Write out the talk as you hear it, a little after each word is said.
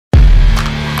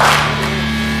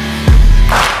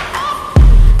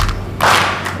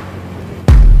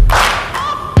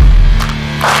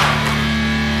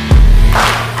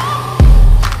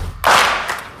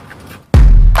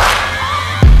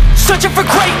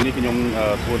នេះខ្ញុំ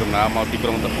ធ្វើដំណើរមកទីក្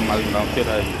រុងតាខ្មៅម្ដងទៀត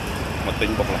ហើយមកទិញ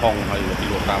បុកល្ហុងហើយទី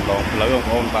លក់តាមដងផ្លូវបង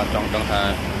ប្អូនបាទចង់ដឹងថា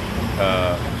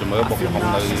ជំរឿបុកល្ហុង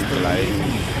នៅកន្លែង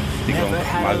ទីក្រុងតា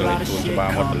ខ្មៅកន្លែងសួនច្បារ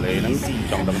មាត់ទន្លេហ្នឹង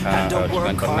ចង់ដឹងថាឆ្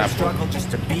ងាញ់ប៉ុណ្ណា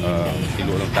ទី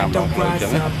លក់តាមដងផ្លូវអញ្ចឹ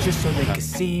ង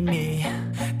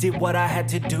Did what I had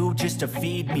to do just to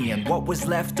feed me, and what was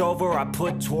left over I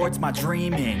put towards my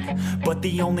dreaming. But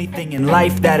the only thing in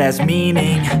life that has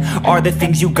meaning are the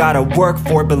things you gotta work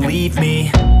for, believe me.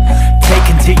 Take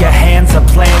into your hands a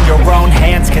plan, your own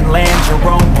hands can land your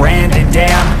own brand. And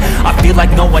damn, I feel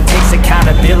like no one takes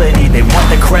accountability. They want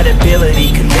the credibility,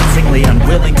 convincingly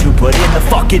unwilling to put in the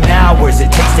fucking hours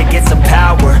it takes to get some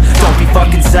power. Don't be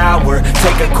fucking sour,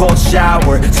 take a cold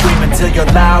shower, scream until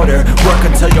you're louder, work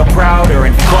until you're prouder,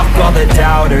 and fuck all the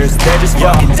doubters, they're just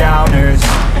fucking downers.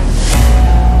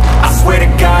 I swear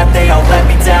to God they all let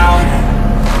me down.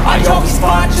 I always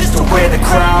fought just to wear the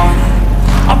crown.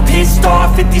 I'm pissed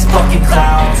off at these fucking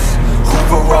clowns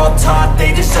who were all taught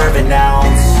they deserve an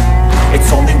ounce. It's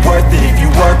only worth it if you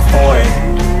work for it.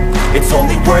 It's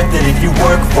only worth it if you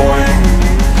work for it.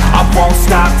 I won't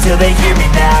stop till they hear me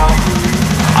now.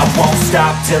 I won't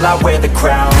stop till I wear the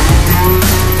crown.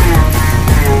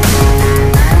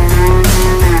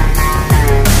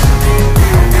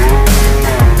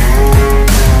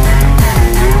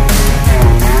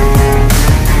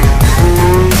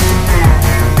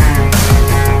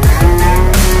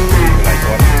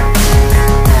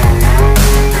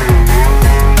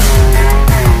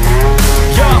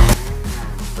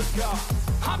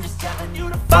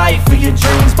 Fight for your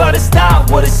dreams, but it's not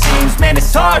what it seems. Man,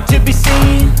 it's hard to be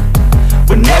seen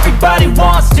when everybody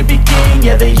wants to be king.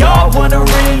 Yeah, they all wanna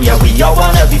ring, yeah, we all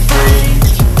wanna be free.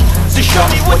 So show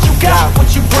me what you got,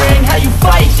 what you bring, how you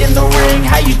fight in the ring,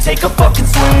 how you take a fucking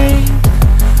swing.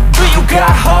 Do you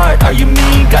got heart, are you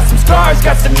mean? Got some scars,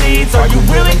 got some needs, are you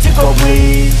willing to go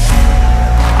bleed?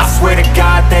 I swear to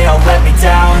God they all let me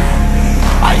down.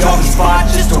 I always fought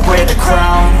just to wear the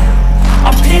crown.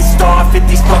 I'm pissed off at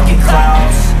these fucking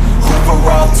clowns who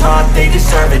were all taught they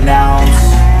deserve an ounce.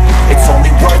 It's only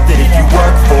worth it if you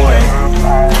work for it.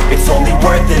 It's only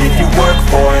worth it if you work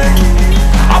for it.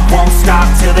 I won't stop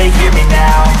till they hear me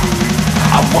now.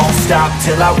 I won't stop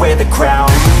till I wear the crown.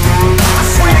 I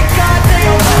swear to God they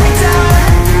all let me down.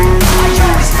 I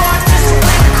always fought just to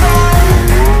wear the crown.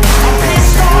 I'm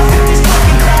pissed off at these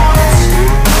fucking clowns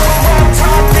who were all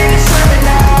taught they deserve an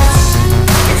ounce.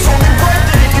 It's only worth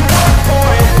it if you work for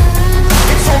it.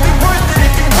 It's only worth it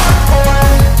if you work for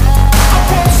it. I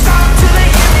won't stop till they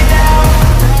hear me now.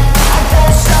 I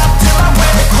won't stop till I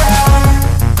wear the crown.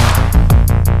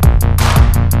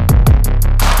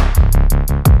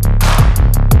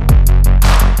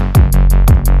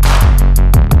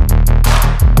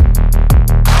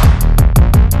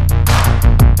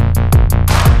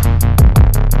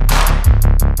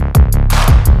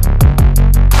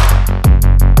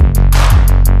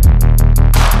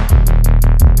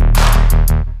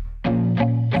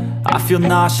 I feel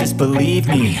nauseous, believe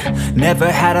me. Never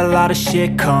had a lot of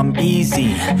shit come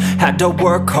easy. Had to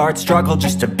work hard, struggle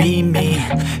just to be me.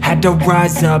 Had to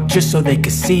rise up just so they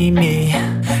could see me.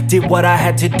 Did what I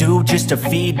had to do just to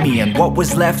feed me, and what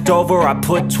was left over I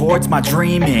put towards my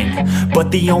dreaming.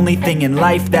 But the only thing in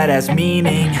life that has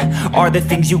meaning are the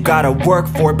things you gotta work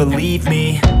for, believe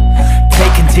me.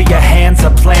 Take into your hands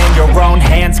a plan, your own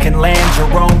hands can land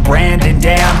your own brand. And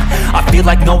damn, I feel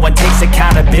like no one takes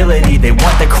accountability. They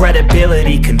want the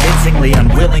credibility, convincingly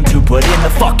unwilling to put in the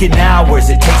fucking hours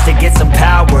it takes to get some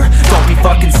power. Don't be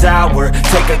fucking sour,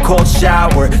 take a cold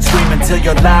shower, scream until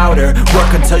you're louder,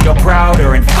 work until you're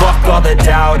prouder, and fuck all the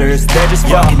doubters, they're just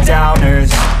fucking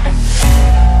downers.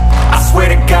 I swear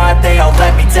to God they all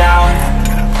let me down.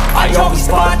 I always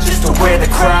fought just to wear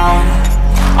the crown.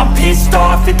 I'm pissed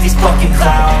off at these fucking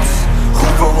clowns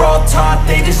who were all taught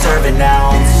they deserve an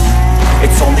ounce.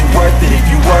 It's only worth it if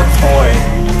you work for it.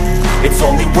 It's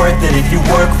only worth it if you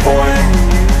work for it.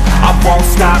 I won't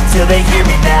stop till they hear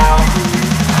me now.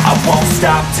 I won't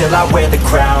stop till I wear the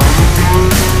crown.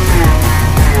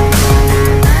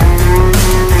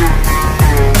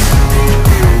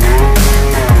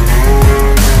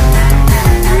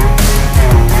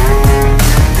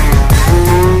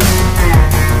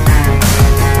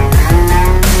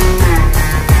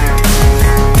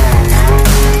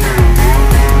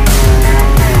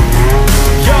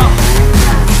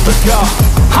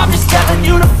 I'm just telling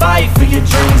you to fight for your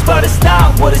dreams, but it's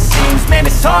not what it seems. Man,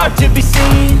 it's hard to be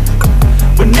seen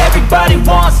when everybody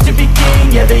wants to be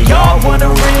king. Yeah, they all wanna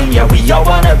ring, yeah, we all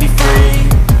wanna be free.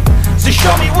 So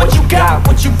show me what you got,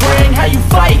 what you bring, how you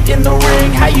fight in the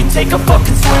ring, how you take a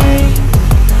fucking swing.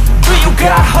 Do sure you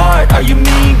got heart? Are you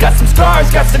mean? Got some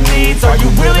scars, got some needs. Are you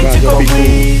willing to go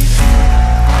bleed?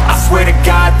 I swear to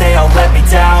God they all let me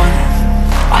down.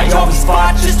 I always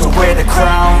fought just to wear the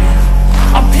crown.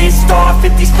 I'm pissed off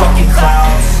at these fucking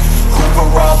clowns who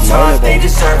were all taught they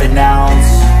deserve an ounce.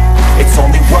 It's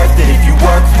only worth it if you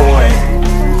work for it.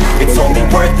 It's only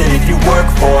worth it if you work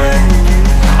for it.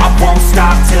 I won't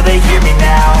stop till they hear me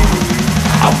now.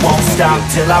 I won't stop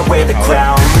till I wear the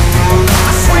crown.